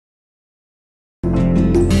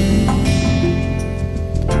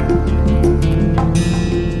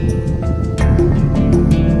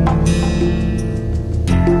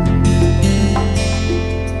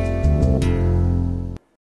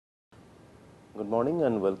Good morning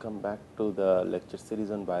and welcome back to the lecture series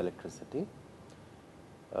on bioelectricity.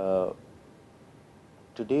 Uh,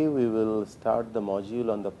 Today we will start the module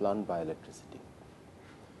on the plant bioelectricity.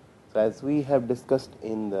 So as we have discussed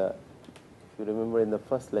if you remember in the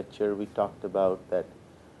first lecture, we talked about that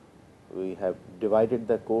we have divided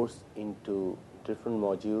the course into different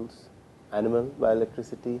modules: animal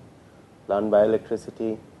bioelectricity, plant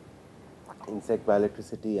bioelectricity, insect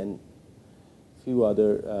bioelectricity, and few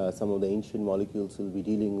other some of the ancient molecules we'll be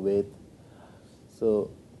dealing with. So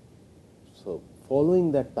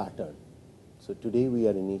following that pattern, so today we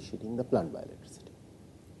are initiating the plant bioelectricity.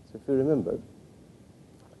 So if you remember,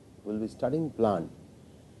 we'll be studying plant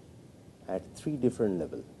at 3 different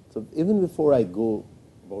levels. So even before I go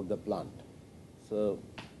about the plant, so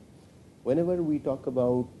whenever we talk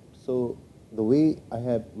about, so the way I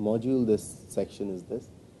have moduled this section is this: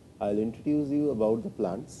 I'll introduce you about the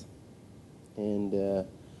plants and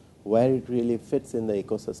where it really fits in the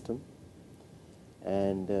ecosystem,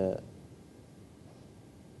 and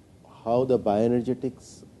how the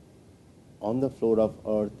bioenergetics on the floor of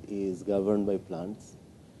earth is governed by plants,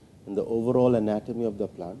 and the overall anatomy of the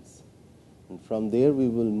plants. And from there we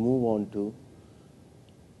will move on to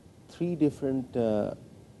 3 different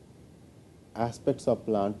aspects of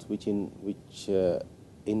plants which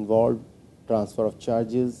involve transfer of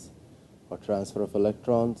charges or transfer of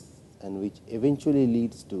electrons, and which eventually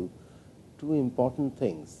leads to 2 important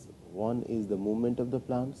things. One is the movement of the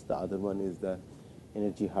plants, the other one is the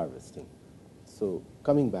energy harvesting. So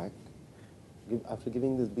coming back, after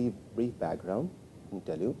giving this brief background, let me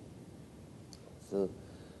tell you. So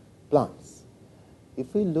plants,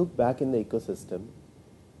 if we look back in the ecosystem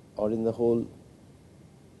or in the whole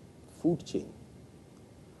food chain,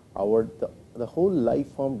 the whole life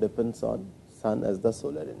form depends on sun as the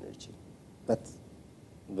solar energy. That's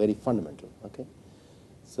very fundamental. Okay,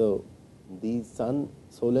 so the sun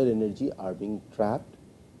solar energy are being trapped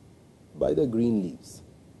by the green leaves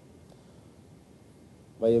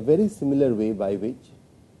by a very similar way by which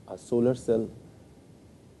a solar cell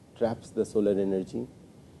traps the solar energy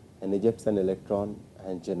and ejects an electron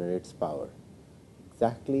and generates power.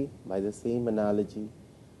 Exactly by the same analogy,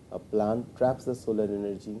 a plant traps the solar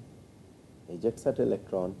energy, ejects that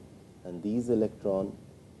electron, and these electron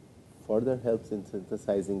further helps in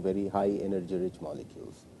synthesizing very high energy rich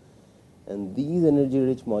molecules. And these energy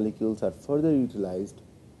rich molecules are further utilized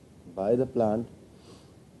by the plant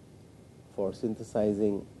for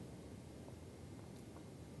synthesizing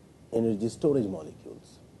energy storage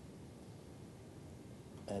molecules.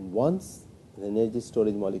 And once the energy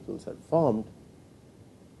storage molecules are formed,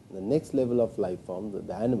 the next level of life form,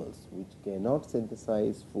 the animals, which cannot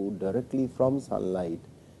synthesize food directly from sunlight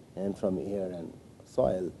and from air and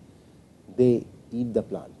soil, they eat the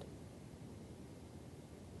plant.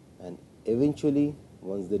 And eventually,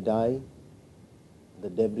 once they die, the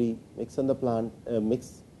debris mix on the plant,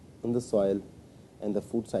 mix in the soil, and the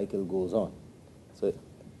food cycle goes on. So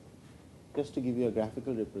just to give you a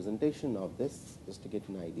graphical representation of this, just to get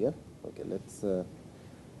an idea. Okay, let's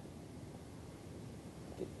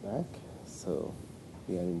get back. So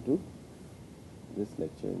we are into this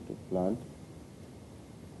lecture into plant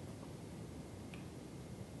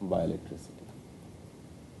bioelectricity.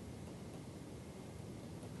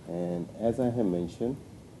 And as I have mentioned,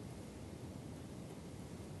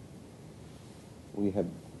 we'll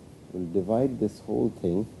divide this whole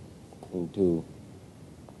thing into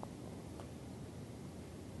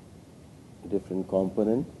different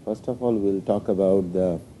components. First of all, we'll talk about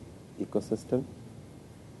the ecosystem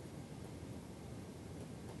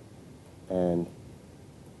and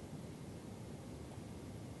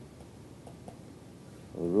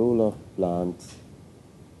role of plants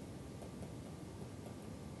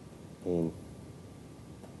in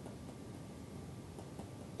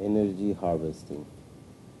energy harvesting.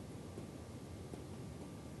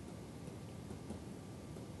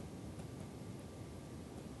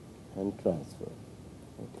 And transfer.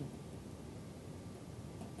 Okay.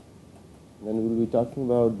 Then we will be talking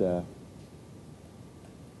about the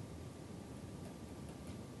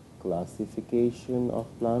classification of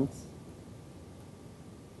plants.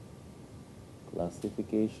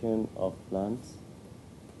 Classification of plants.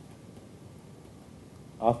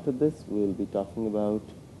 After this, we will be talking about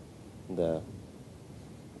the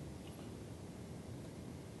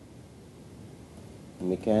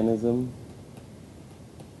mechanism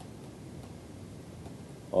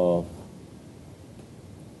of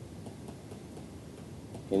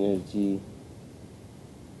energy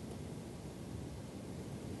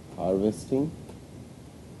harvesting,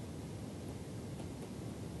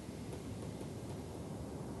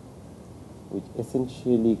 which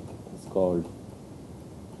essentially is called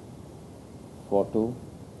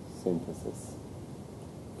photosynthesis.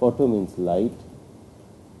 Photo means light,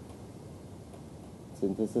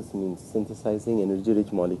 synthesis means synthesizing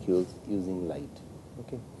energy-rich molecules using light.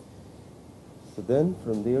 Okay. So then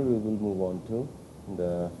from there we will move on to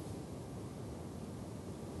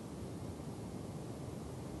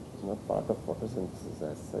it's not part of photosynthesis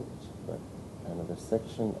as such, but another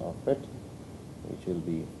section of it, which will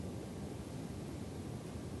be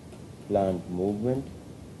plant movement.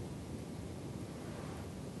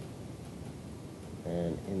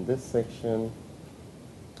 And in this section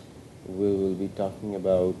we will be talking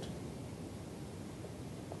about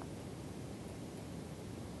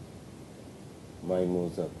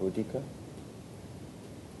Mimosa pudica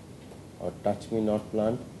or touch me not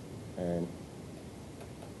plant and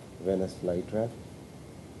Venus flytrap.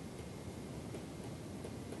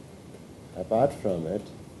 Apart from it,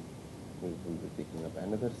 we will be picking up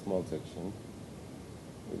another small section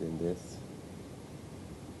within this,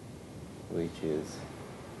 which is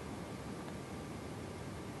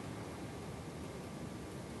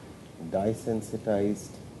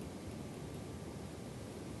dye-sensitized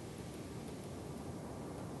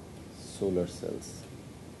solar cells.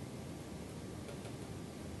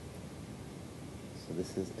 So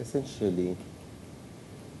this is essentially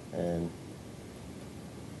an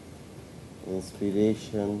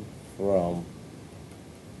inspiration from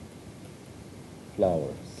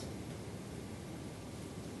flowers.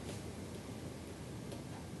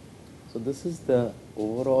 So this is the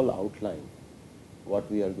overall outline what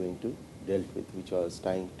we are going to deal with, which I was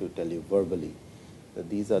trying to tell you verbally, that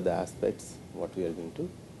these are the aspects what we are going to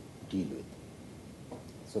deal with.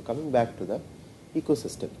 So coming back to the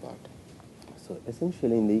ecosystem part. So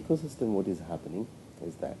essentially in the ecosystem what is happening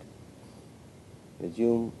is that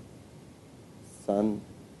assume sun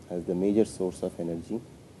as the major source of energy.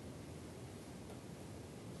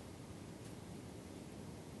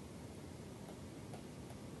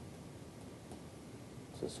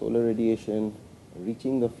 So solar radiation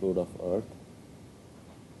reaching the floor of earth,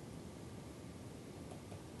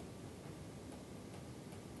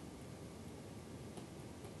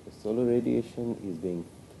 the solar radiation is being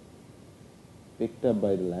picked up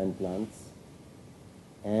by the land plants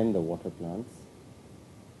and the water plants.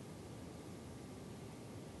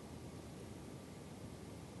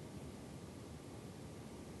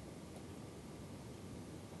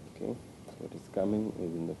 Okay, so what is coming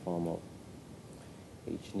is in the form of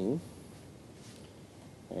H nu,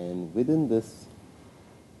 and within this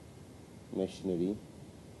machinery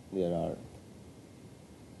there are,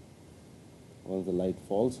 once the light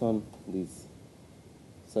falls on these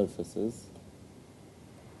surfaces,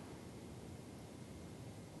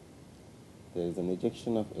 there is an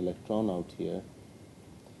ejection of electron out here.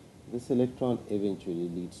 This electron eventually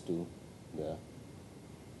leads to the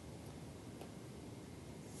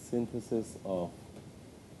synthesis of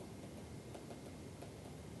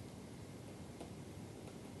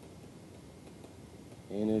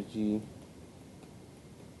energy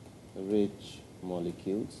rich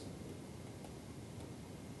molecules.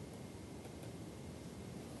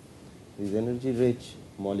 This energy rich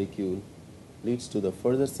molecule leads to the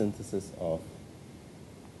further synthesis of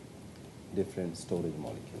different storage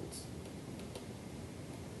molecules.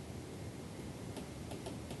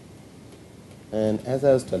 And as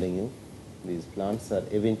I was telling you, these plants are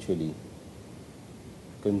eventually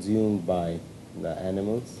consumed by the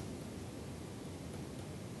animals,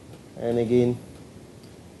 and again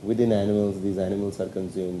within animals, these animals are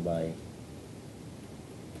consumed by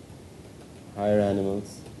higher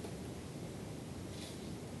animals,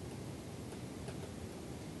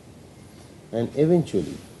 and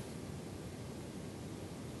eventually,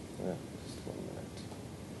 just 1 minute.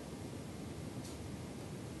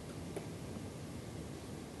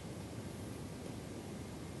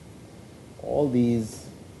 All these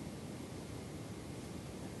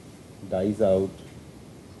dies out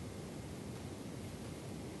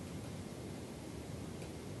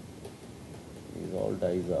all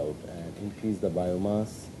dies out and increase the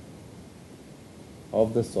biomass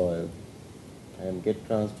of the soil and get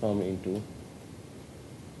transformed into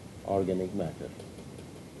organic matter.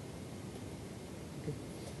 Okay.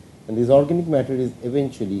 And this organic matter is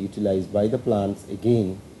eventually utilized by the plants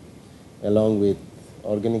again, along with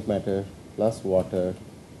organic matter plus water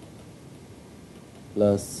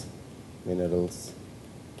plus minerals,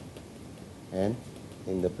 and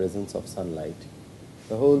in the presence of sunlight.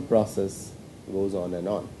 The whole process goes on and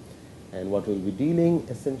on. And what we'll be dealing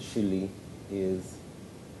essentially is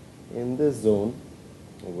in this zone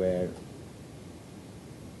where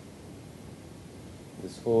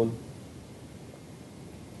this whole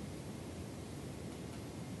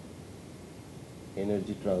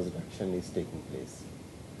energy transduction is taking place.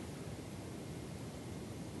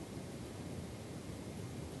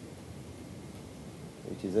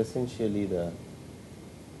 Which is essentially the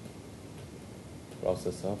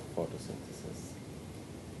process of photosynthesis.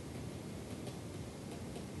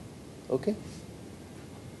 Okay.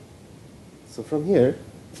 So from here,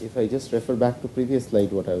 if I just refer back to previous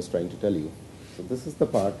slide, what I was trying to tell you. So this is the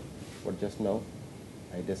part what just now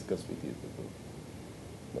I discussed with you people.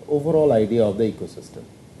 The overall idea of the ecosystem.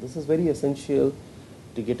 This is very essential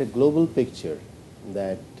to get a global picture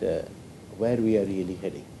that where we are really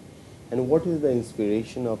heading and what is the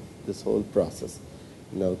inspiration of this whole process.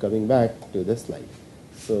 Now coming back to this slide.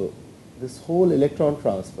 So this whole electron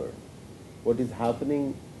transfer, what is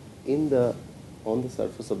happening on the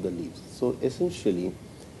surface of the leaves. So essentially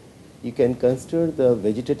you can consider the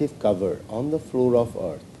vegetative cover on the floor of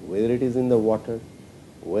earth, whether it is in the water,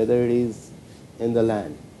 whether it is in the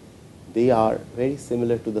land, they are very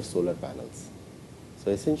similar to the solar panels.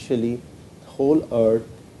 So essentially whole earth,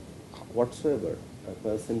 whatsoever a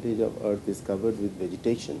percentage of earth is covered with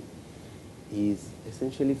vegetation, is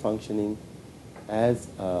essentially functioning as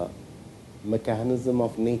a mechanism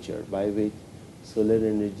of nature by which solar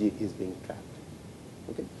energy is being trapped.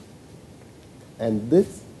 Okay? And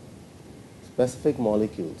this specific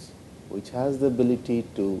molecules which has the ability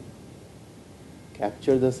to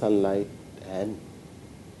capture the sunlight and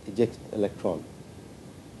eject electron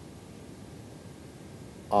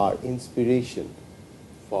are inspiration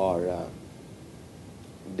for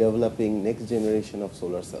developing next generation of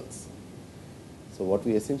solar cells. So what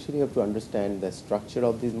we essentially have to understand the structure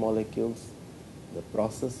of these molecules, the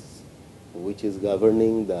process which is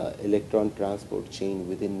governing the electron transport chain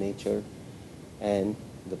within nature, and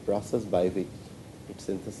the process by which it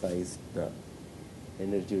synthesizes the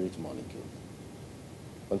energy-rich molecule.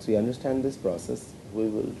 Once we understand this process, we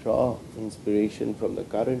will draw inspiration from the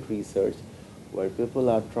current research where people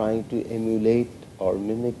are trying to emulate or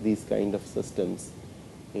mimic these kind of systems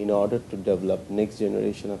in order to develop next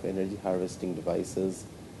generation of energy harvesting devices,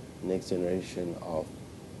 next generation of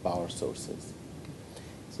power sources.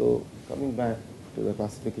 So coming back to the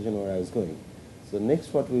classification where I was going. So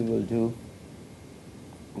next what we will do,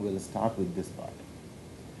 we'll start with this part,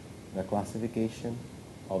 the classification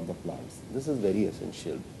of the plants. This is very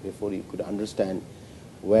essential before you could understand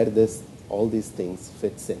where all these things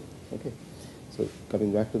fits in. Okay. So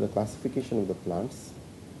coming back to the classification of the plants.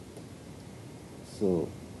 So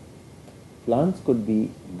plants could be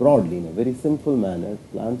broadly, in a very simple manner,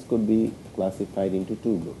 plants could be classified into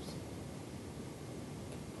two groups.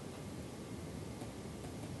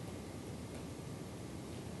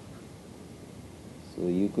 So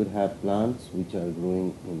you could have plants which are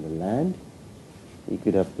growing in the land, you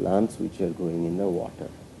could have plants which are growing in the water.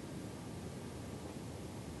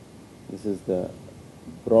 This is the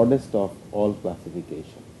broadest of all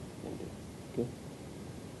classification. Okay?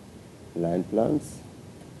 Land plants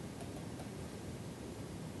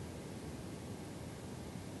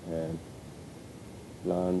and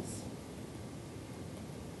plants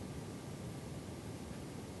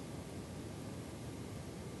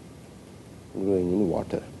growing in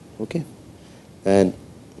water. Okay, and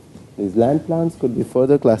these land plants could be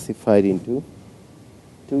further classified into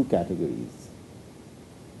two categories: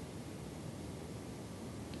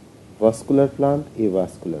 vascular plant,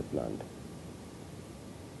 avascular plant.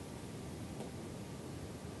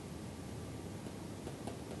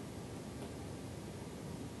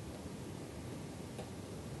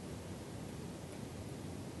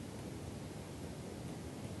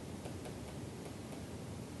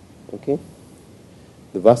 Okay,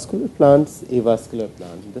 the vascular plants, avascular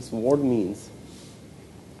plant. This word means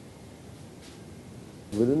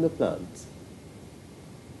within the plants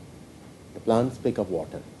pick up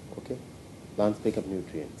water. Okay, plants pick up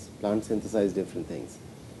nutrients. Plants synthesize different things.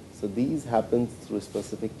 So these happen through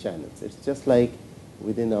specific channels. It's just like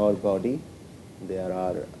within our body, there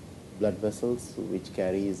are blood vessels which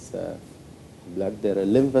carries blood. There are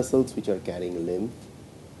lymph vessels which are carrying lymph.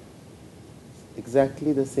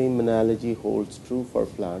 Exactly the same analogy holds true for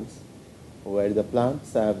plants, where the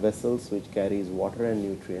plants have vessels which carries water and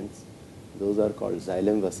nutrients. Those are called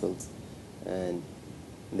xylem vessels, and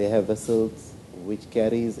they have vessels which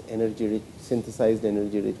carries energy-rich, synthesized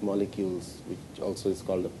energy-rich molecules, which also is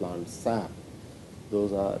called the plant sap.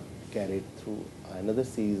 Those are carried through another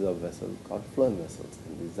series of vessels called phloem vessels.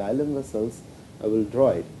 And the xylem vessels, I will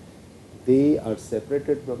draw it. They are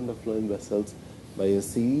separated from the phloem vessels by a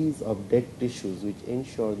series of dead tissues which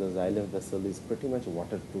ensure the xylem vessel is pretty much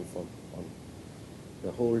waterproof on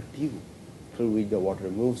the whole tube through which the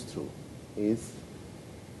water moves through is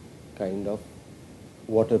kind of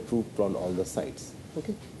waterproofed on all the sides.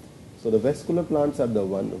 Okay. So the vascular plants are the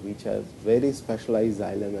one which has very specialized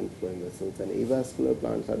xylem and flowing vessels, and avascular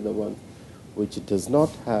plants are the one which does not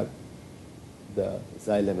have the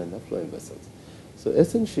xylem and the flowing vessels. So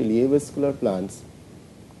essentially, avascular plants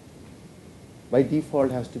by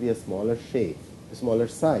default has to be a smaller shape, a smaller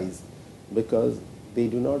size, because they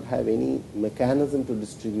do not have any mechanism to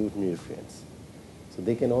distribute nutrients. So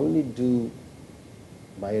they can only do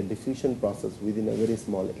by a diffusion process within a very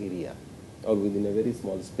small area or within a very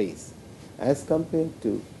small space, as compared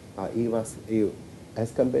to a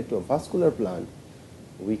vascular plant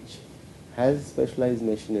which has specialized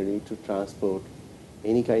machinery to transport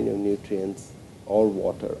any kind of nutrients or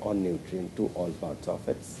water or nutrient to all parts of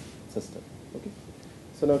its system. Okay.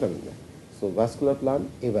 So now coming back. So vascular plant,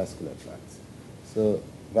 avascular plants. So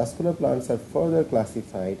vascular plants are further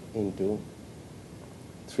classified into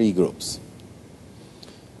three groups.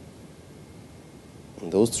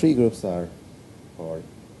 And those three groups are called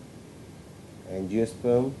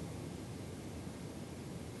angiosperm,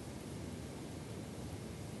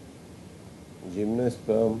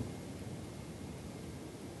 gymnosperm,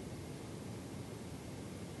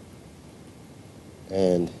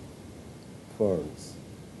 and ferns.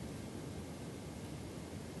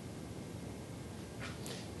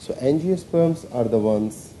 So angiosperms are the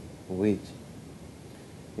ones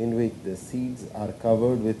in which the seeds are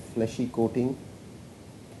covered with fleshy coating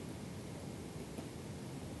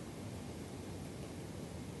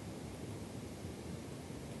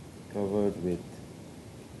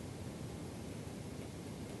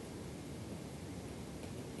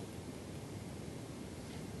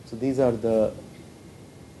so these are the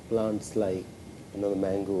plants like the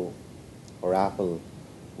mango or apple,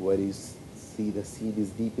 where you see the seed is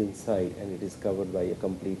deep inside and it is covered by a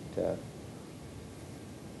complete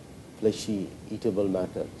fleshy eatable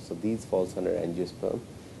matter. So these falls under angiosperm.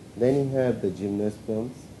 Then you have the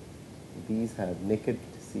gymnosperms. These have naked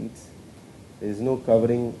seeds. There is no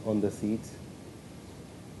covering on the seeds.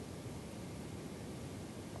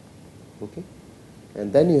 Okay.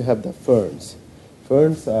 And then you have the ferns.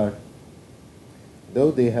 Ferns are,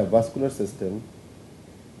 though they have vascular system,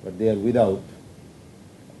 but they are without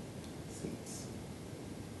seeds.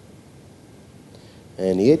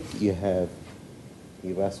 And yet you have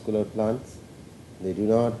avascular plants. They do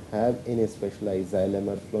not have any specialized xylem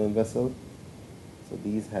or phloem vessel. So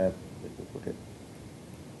these have, let me put it,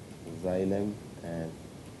 xylem and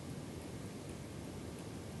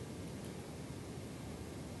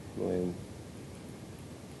phloem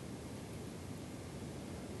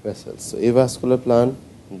vessels. So avascular plant,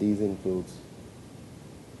 these includes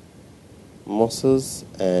mosses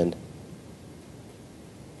and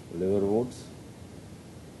liverworts.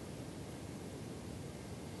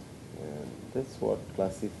 And that's what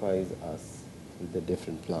classifies us with the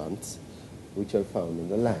different plants which are found in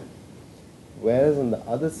the land. Whereas on the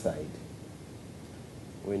other side,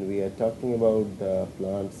 when we are talking about the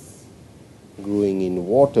plants growing in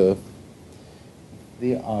water,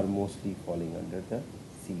 they are mostly falling under the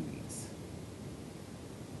seaweeds.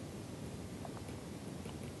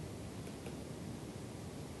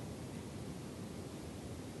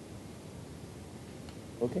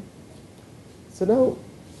 Okay. So now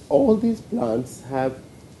all these plants have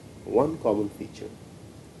one common feature,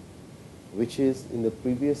 which is in the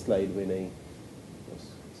previous slide when I was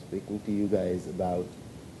speaking to you guys about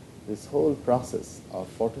this whole process of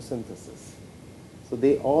photosynthesis. So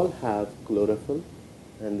they all have chlorophyll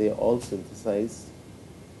and they all synthesize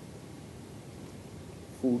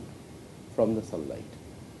food from the sunlight.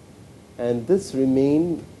 And this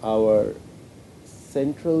remained our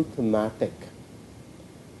central thematic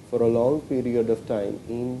for a long period of time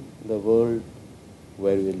in the world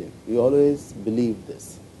where we live. We always believed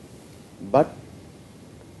this. But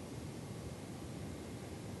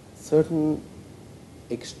certain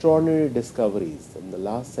extraordinary discoveries in the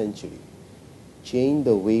last century changed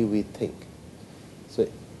the way we think. So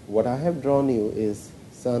what I have drawn you is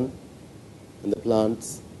sun and the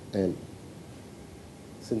plants and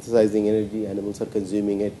synthesizing energy, animals are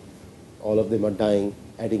consuming it, all of them are dying,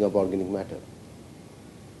 adding up organic matter.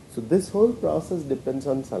 So this whole process depends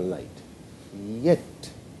on sunlight.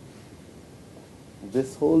 Yet,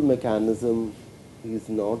 this whole mechanism is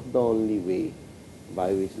not the only way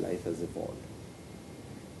by which life has evolved.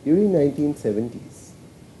 During 1970s,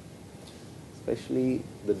 especially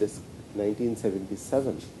the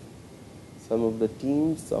 1977, some of the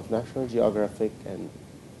teams of National Geographic and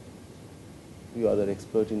few other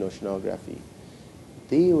experts in oceanography,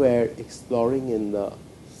 they were exploring in the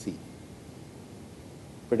sea,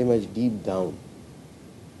 pretty much deep down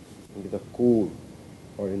into the core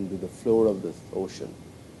or into the floor of the ocean.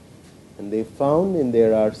 And they found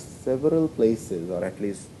there are several places, or at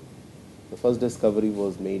least the first discovery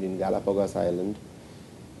was made in Galapagos Island,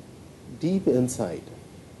 deep inside,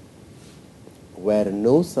 where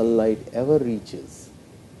no sunlight ever reaches,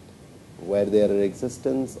 where there are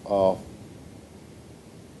existence of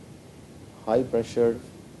high pressure,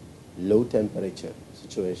 low temperature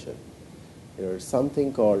situation. There is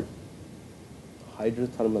something called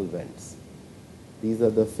hydrothermal vents. These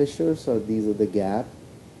are the fissures, or these are the gap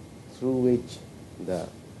through which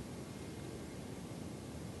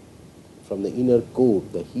from the inner core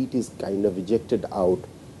the heat is kind of ejected out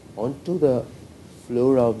onto the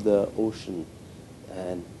floor of the ocean,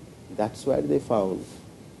 and that's where they found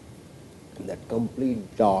that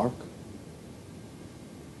complete dark,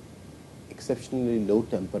 exceptionally low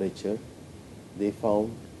temperature. They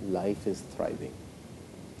found life is thriving.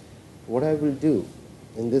 What I will do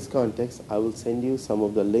in this context, I will send you some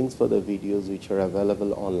of the links for the videos which are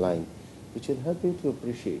available online, which will help you to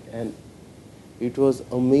appreciate. And it was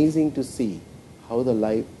amazing to see how the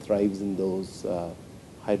life thrives in those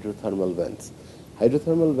hydrothermal vents.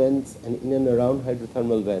 Hydrothermal vents, and in and around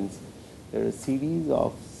hydrothermal vents, there are a series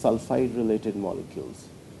of sulfide-related molecules,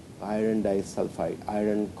 iron disulfide,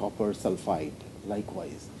 iron copper sulfide,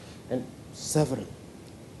 likewise, and several.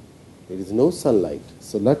 There is no sunlight.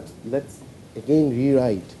 So let's again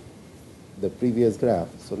rewrite the previous graph.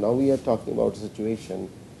 So now we are talking about a situation.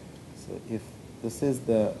 So if this is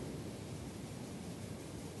the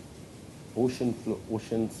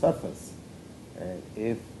ocean surface, and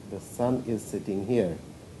if the sun is sitting here,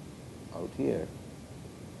 out here,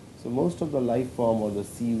 so most of the life form, or the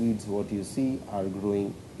seaweeds what you see, are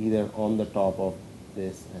growing either on the top of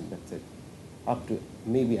this, and that's it,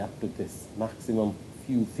 maybe up to this maximum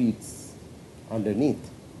few feet underneath.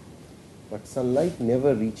 But sunlight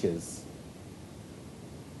never reaches.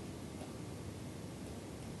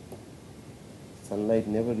 Sunlight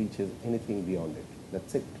never reaches anything beyond it.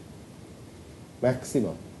 That's it.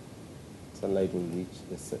 Maximum sunlight will reach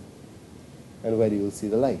this, and where you will see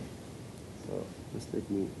the life. So just let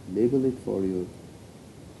me label it for you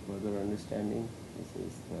further understanding. This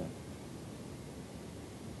is the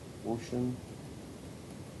ocean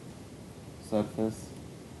surface.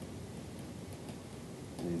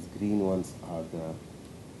 These green ones are the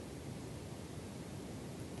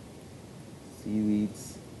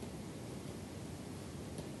seaweeds.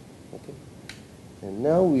 Okay. And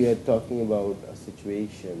now we are talking about a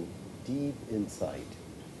situation deep inside,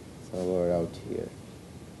 somewhere out here,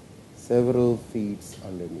 several feet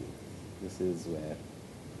underneath. This is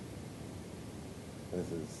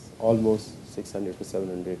almost 600 to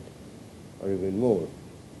 700 or even more.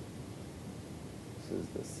 This is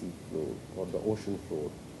the sea floor, or the ocean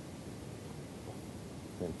floor.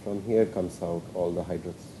 And from here comes out all the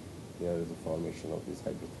here is the formation of these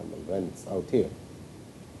hydrothermal vents out here.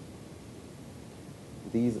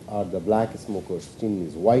 These are the black smokers,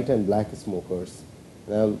 chimneys, white and black smokers.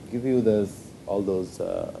 And I'll give you all those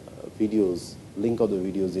videos, link of the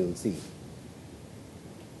videos you'll see.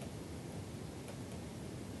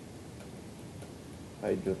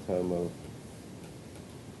 Hydrothermal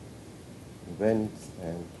vents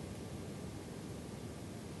and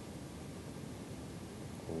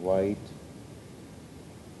white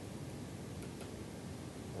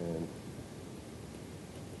and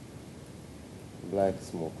black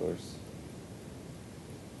smokers.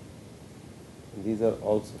 And these are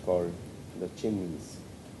also called the chimneys.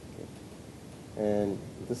 Okay. And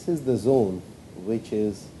this is the zone which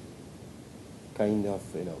is kind of,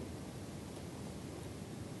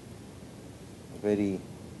 a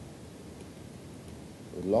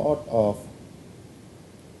lot of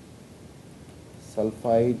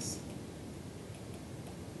sulfides,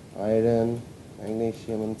 iron,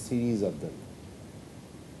 magnesium, and series of them.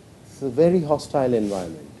 It's a very hostile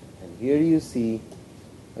environment, and here you see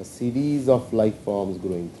a series of life forms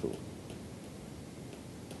growing through.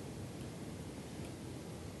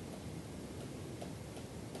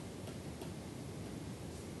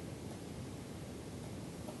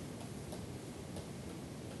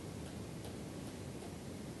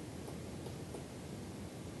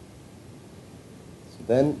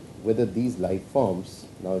 Then whether these life forms,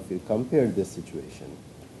 now if you compare this situation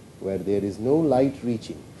where there is no light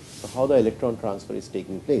reaching, so how the electron transfer is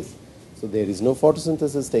taking place. So there is no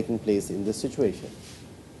photosynthesis taking place in this situation.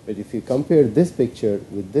 But if you compare this picture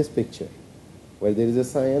with this picture, where there is a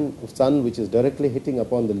sun which is directly hitting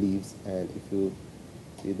upon the leaves, and if you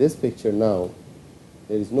see this picture now,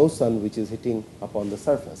 there is no sun which is hitting upon the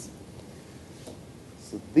surface.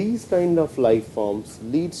 So these kind of life forms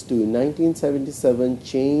leads to, in 1977,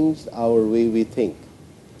 changed our way we think.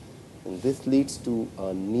 and this leads to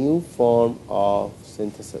a new form of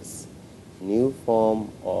synthesis, new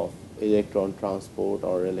form of electron transport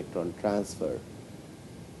or electron transfer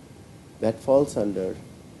that falls under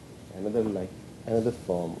another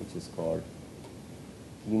form which is called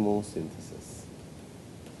chemosynthesis.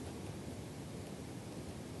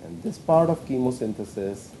 And this part of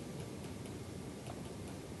chemosynthesis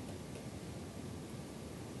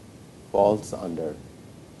falls under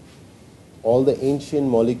all the ancient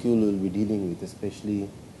molecule we'll be dealing with, especially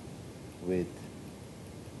with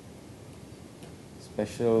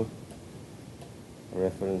special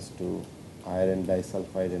reference to iron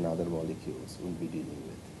disulfide and other molecules we'll be dealing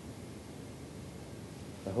with.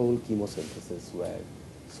 The whole chemosynthesis where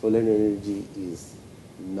solar energy is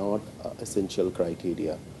not an essential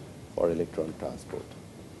criteria for electron transport.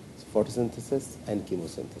 So photosynthesis and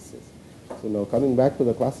chemosynthesis. So now coming back to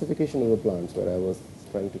the classification of the plants where I was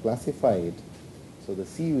trying to classify it. So the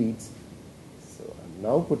seaweeds, so I'm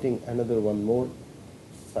now putting another one more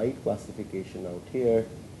site classification out here.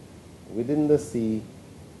 Within the sea,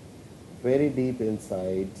 very deep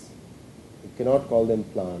inside, you cannot call them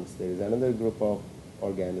plants. There is another group of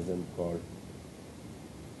organisms called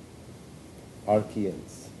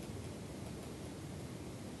archaeans,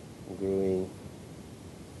 growing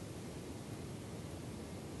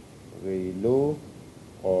very low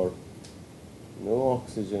or no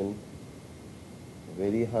oxygen,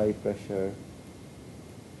 very high pressure,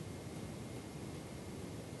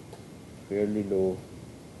 fairly low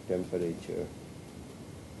temperature,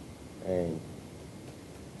 and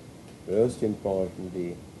most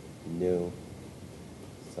importantly, no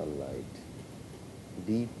sunlight.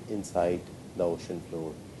 Deep inside the ocean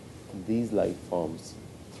floor, these life forms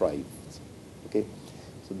thrive. Okay,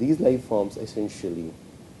 so these life forms essentially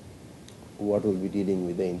what we'll be dealing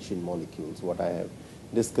with the ancient molecules, what I have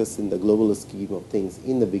discussed in the global scheme of things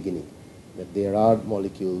in the beginning, that there are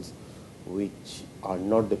molecules which are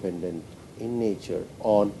not dependent in nature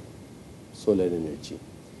on solar energy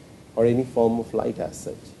or any form of light as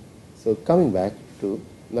such. So coming back to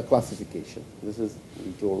the classification, this is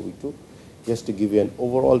V2 or V2, just to give you an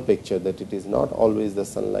overall picture that it is not always the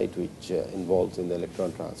sunlight which involves in the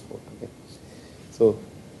electron transport. Okay, so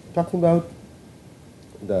talking about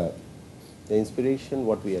the inspiration,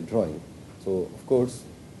 what we are drawing. So of course,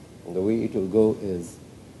 the way it will go is,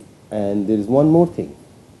 and there is one more thing.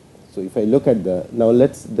 So if I look at now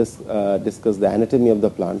let's discuss the anatomy of the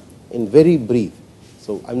plant in very brief.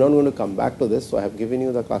 So I'm not going to come back to this. So I have given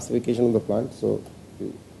you the classification of the plant. So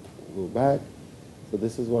you go back. So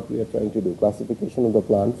this is what we are trying to do, classification of the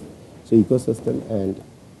plants, so ecosystem. And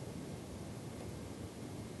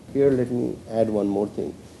here let me add one more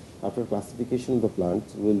thing. After classification of the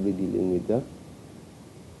plants, we'll be dealing with the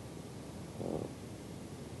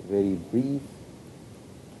very brief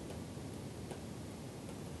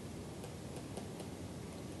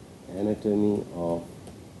anatomy of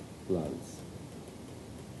plants.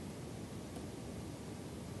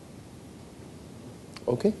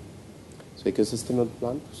 Okay, so ecosystem of the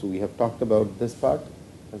plant. So we have talked about this part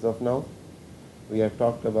as of now. We have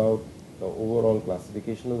talked about the overall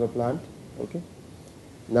classification of the plant. Okay.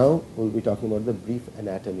 Now we'll be talking about the brief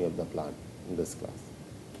anatomy of the plant in this class.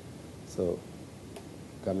 So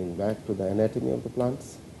coming back to the anatomy of the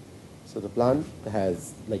plants. So the plant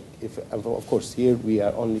has, like, of course here we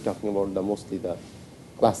are only talking about mostly the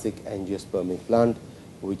classic angiospermic plant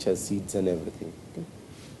which has seeds and everything. Okay.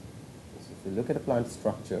 So if you look at a plant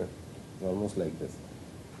structure, it's almost like this.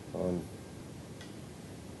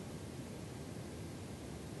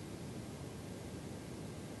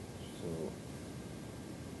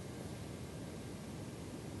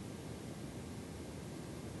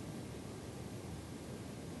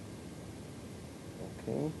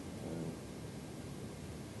 Okay.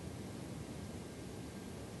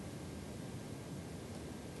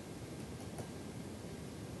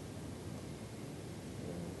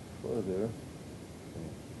 Further,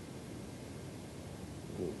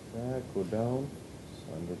 go back, go down.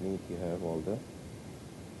 So underneath you have all the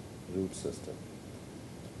root system.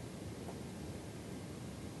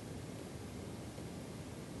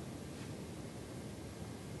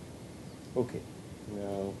 Okay.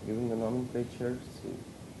 Now, given the nomenclature, see,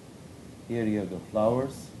 here you have the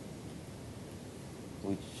flowers,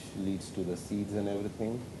 which leads to the seeds and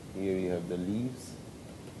everything. Here you have the leaves.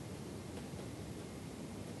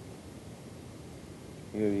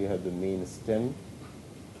 Here you have the main stem.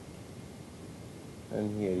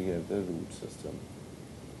 And here you have the root system.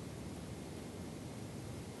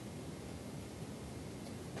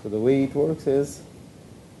 So the way it works is,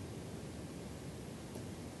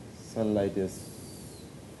 sunlight is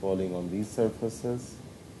falling on these surfaces,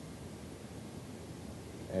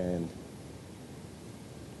 and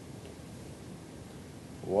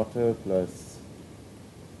water plus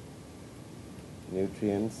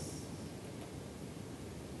nutrients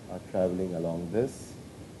are traveling along this,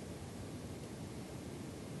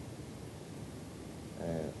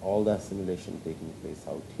 and all the assimilation taking place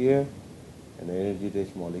out here, and the energy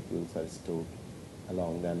rich molecules are stored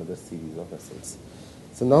along another series of vessels.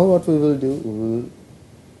 So now what we will do, we will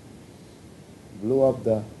blow up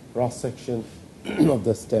the cross section of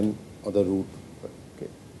the stem or the root. Okay.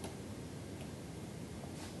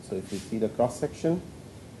 So if you see the cross section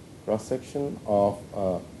of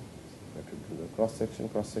the cross section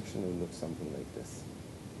will look something like this.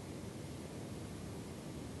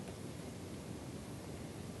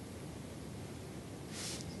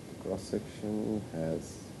 The cross section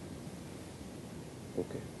has,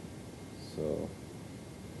 okay, so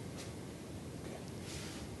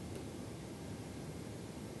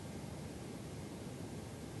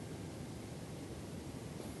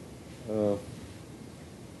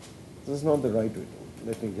this is not the right way.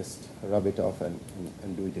 Let me just rub it off and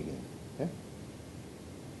do it again. Okay?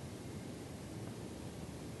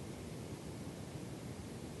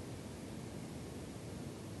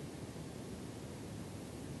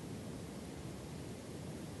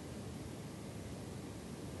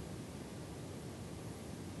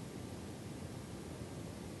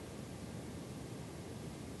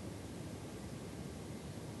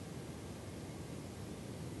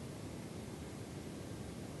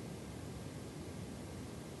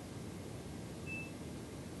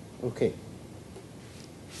 Okay.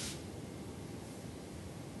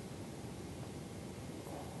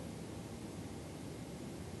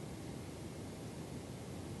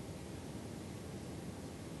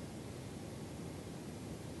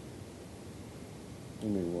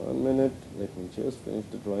 Give me 1 minute. Let me just finish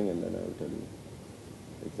the drawing and then I will tell you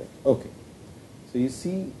exactly. Okay. So you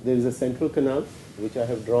see there is a central canal which I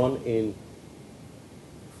have drawn in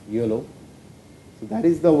yellow. So that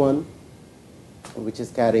is the one which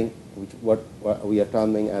is carrying, what we are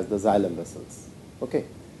terming as the xylem vessels. Okay,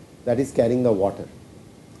 that is carrying the water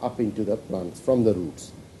up into the plants from the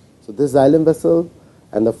roots. So this xylem vessel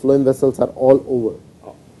and the phloem vessels are all over,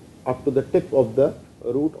 up to the tip of the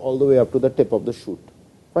root, all the way up to the tip of the shoot.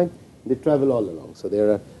 Fine, they travel all along. So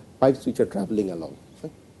there are pipes which are traveling along.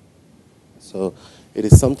 Fine? So it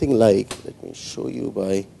is something like, let me show you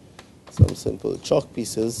by some simple chalk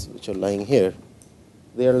pieces which are lying here.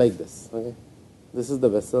 They are like this. Okay. This is the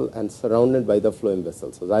vessel and surrounded by the phloem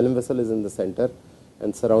vessel. So xylem vessel is in the center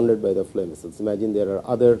and surrounded by the phloem vessels. Imagine there are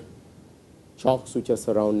other chalks which are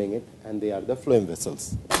surrounding it, and they are the phloem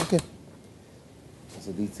vessels. Okay.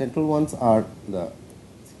 So these central ones are the,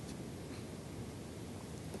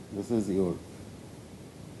 this is your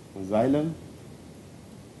xylem,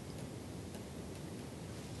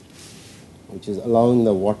 which is allowing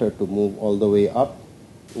the water to move all the way up,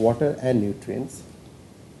 water and nutrients.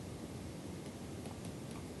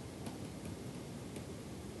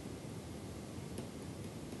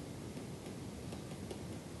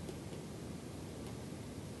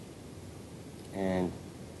 And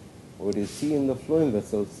what you see in the phloem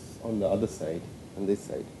vessels on the other side, on this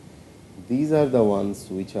side, these are the ones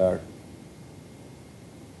which are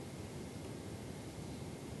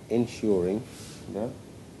ensuring the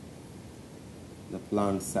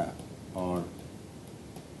plant sap, or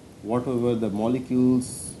whatever the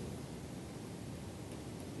molecules,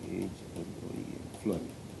 phloem.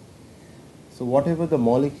 So whatever the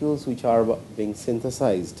molecules which are being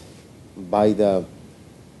synthesized by the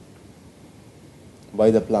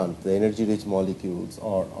plant, the energy-rich molecules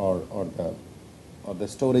or the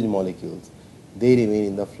storage molecules, they remain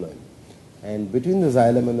in the phloem. And between the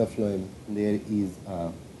xylem and the phloem, there is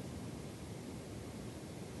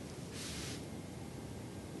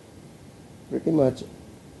pretty much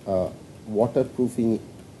waterproofing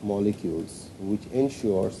molecules, which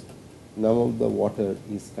ensures none of the water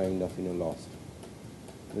is kind of lost.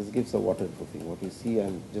 This gives a waterproofing. What you see,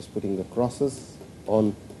 I'm just putting the crosses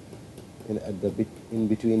on in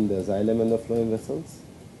between the xylem and the phloem vessels.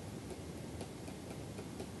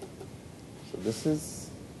 So this is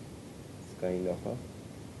kind of a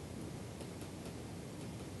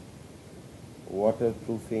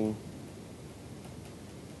waterproofing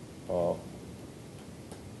of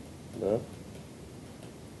the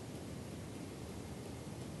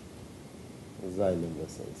xylem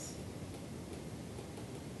vessels,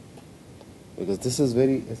 because this is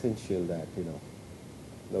very essential that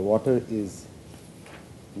the water is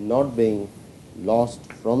not being lost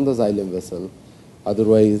from the xylem vessel,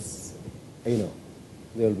 otherwise there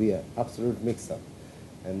will be an absolute mix-up.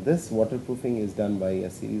 And this waterproofing is done by a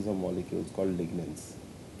series of molecules called lignins.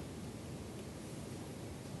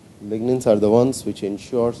 Lignins are the ones which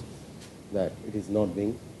ensures that it is not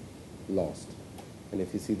being lost. And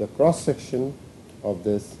if you see the cross section of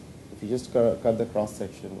this, if you just cut the cross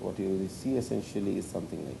section, what you will see essentially is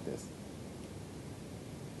something like this.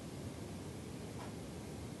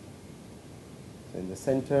 So in the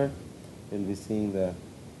center, you'll be seeing the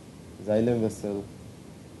xylem vessel,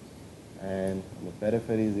 and on the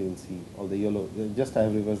peripheries you will see all the yellow. Just I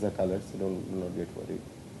have reversed the colors, so do not get worried.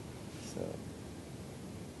 So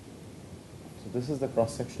this is the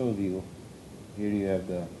cross-sectional view. Here you have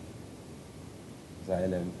the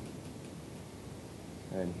xylem,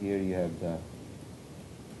 and here you have the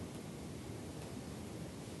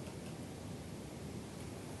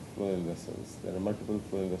fluid vessels. There are multiple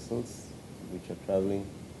fluid vessels which are traveling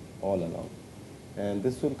all along, and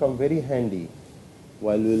this will come very handy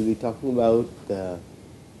while we will be talking about the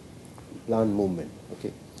plant movement.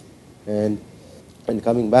 Okay, and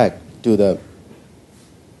coming back to the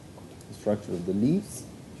structure of the leaves,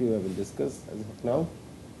 which we will discuss as of now.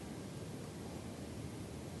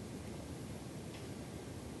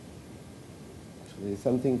 So there is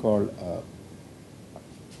something called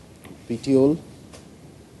petiole,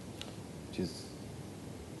 which is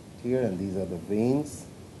here, and these are the veins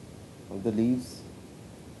of the leaves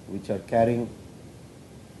which are carrying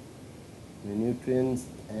the nutrients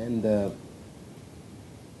and the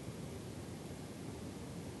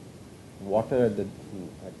water at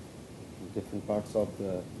different parts of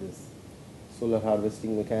this solar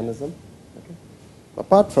harvesting mechanism. Okay.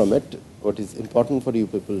 Apart from it, what is important for you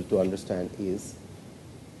people to understand is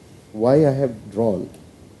why I have drawn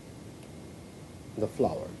the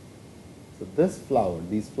flower. So this flower,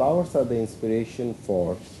 these flowers are the inspiration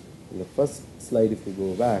for, in the first slide if you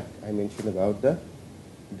go back, I mentioned about the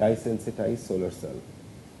dye-sensitized solar cell.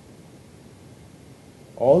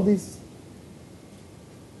 All these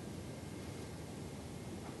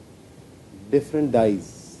different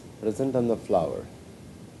dyes present on the flower,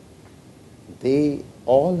 they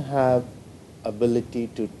all have ability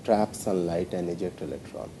to trap sunlight and eject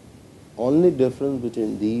electron. Only difference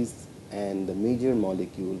between these and the major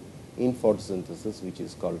molecule in photosynthesis, which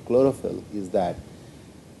is called chlorophyll, is that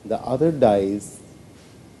the other dyes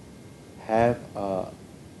have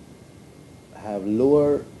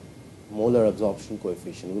lower molar absorption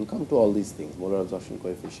coefficient. We'll come to all these things, molar absorption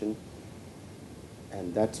coefficient,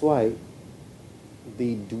 and that's why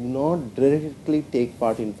they do not directly take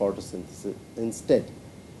part in photosynthesis. Instead,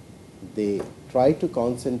 they try to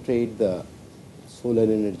concentrate the solar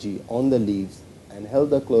energy on the leaves and help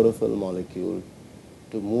the chlorophyll molecule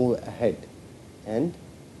to move ahead and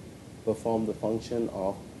perform the function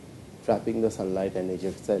of trapping the sunlight and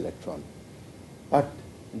eject the electron. But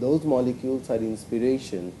those molecules are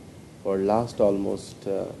inspiration for last almost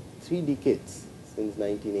 3 decades. Since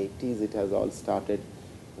 1980s, it has all started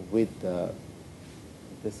with the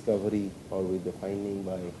discovery or with the finding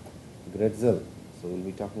by Gretzel. So we'll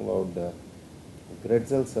be talking about the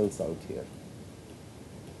Gretzel cells out here,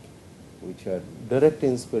 which are direct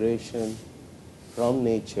inspiration from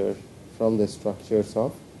nature, from the structures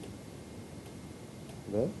of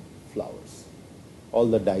the flowers. All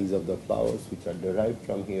the dyes of the flowers which are derived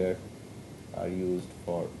from here are used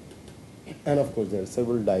for, and of course there are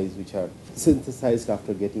several dyes which are synthesized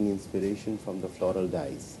after getting inspiration from the floral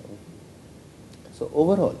dyes. So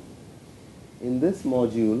overall, in this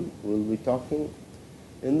module we'll be talking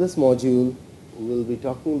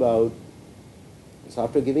about, so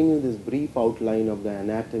after giving you this brief outline of the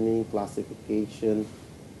anatomy, classification,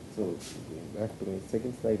 so going back to my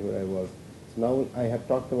second slide where I was. So now I have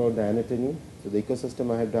talked about the anatomy, so the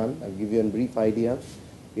ecosystem I have done, I'll give you a brief idea.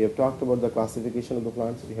 We have talked about the classification of the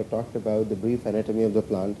plants, we have talked about the brief anatomy of the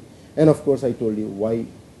plant, and of course I told you why,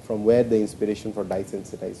 from where the inspiration for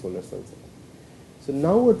dye-sensitized solar cells are. So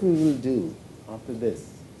now what we will do after this,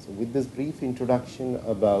 so with this brief introduction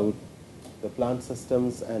about the plant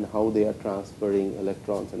systems and how they are transferring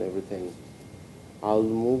electrons and everything, I'll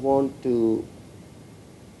move on to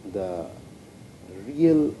the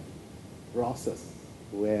real process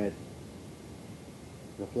where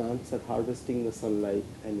the plants are harvesting the sunlight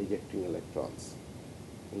and ejecting electrons,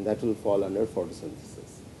 and that will fall under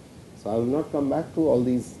photosynthesis. So I will not come back to all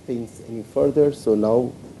these things any further. So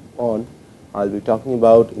now on, I'll be talking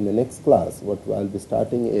about, in the next class, what I'll be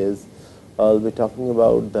starting is, I'll be talking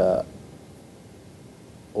about the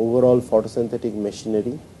overall photosynthetic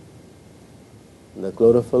machinery, the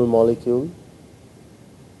chlorophyll molecule,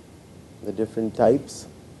 the different types,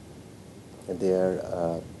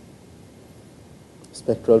 their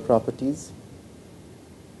spectral properties.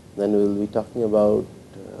 Then we will be talking about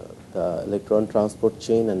the electron transport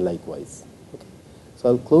chain and likewise. Okay. So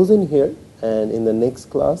I'll close in here, and in the next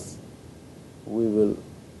class we will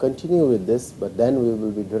continue with this, but then we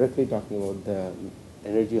will be directly talking about the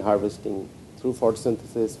energy harvesting through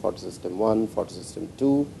photosynthesis, photosystem 1, photosystem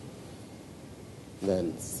 2,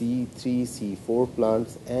 then C3, C4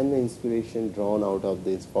 plants, and the inspiration drawn out of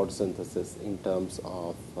this photosynthesis in terms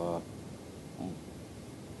of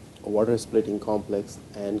water splitting complex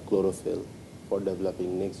and chlorophyll for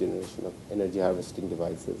developing next generation of energy harvesting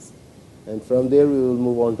devices. And from there we will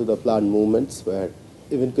move on to the plant movements, where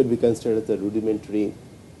even could be considered as a rudimentary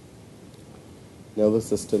nervous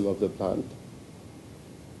system of the plant.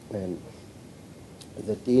 And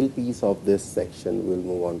the tail piece of this section will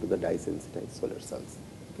move on to the dye sensitized solar cells.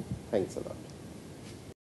 Thanks a lot.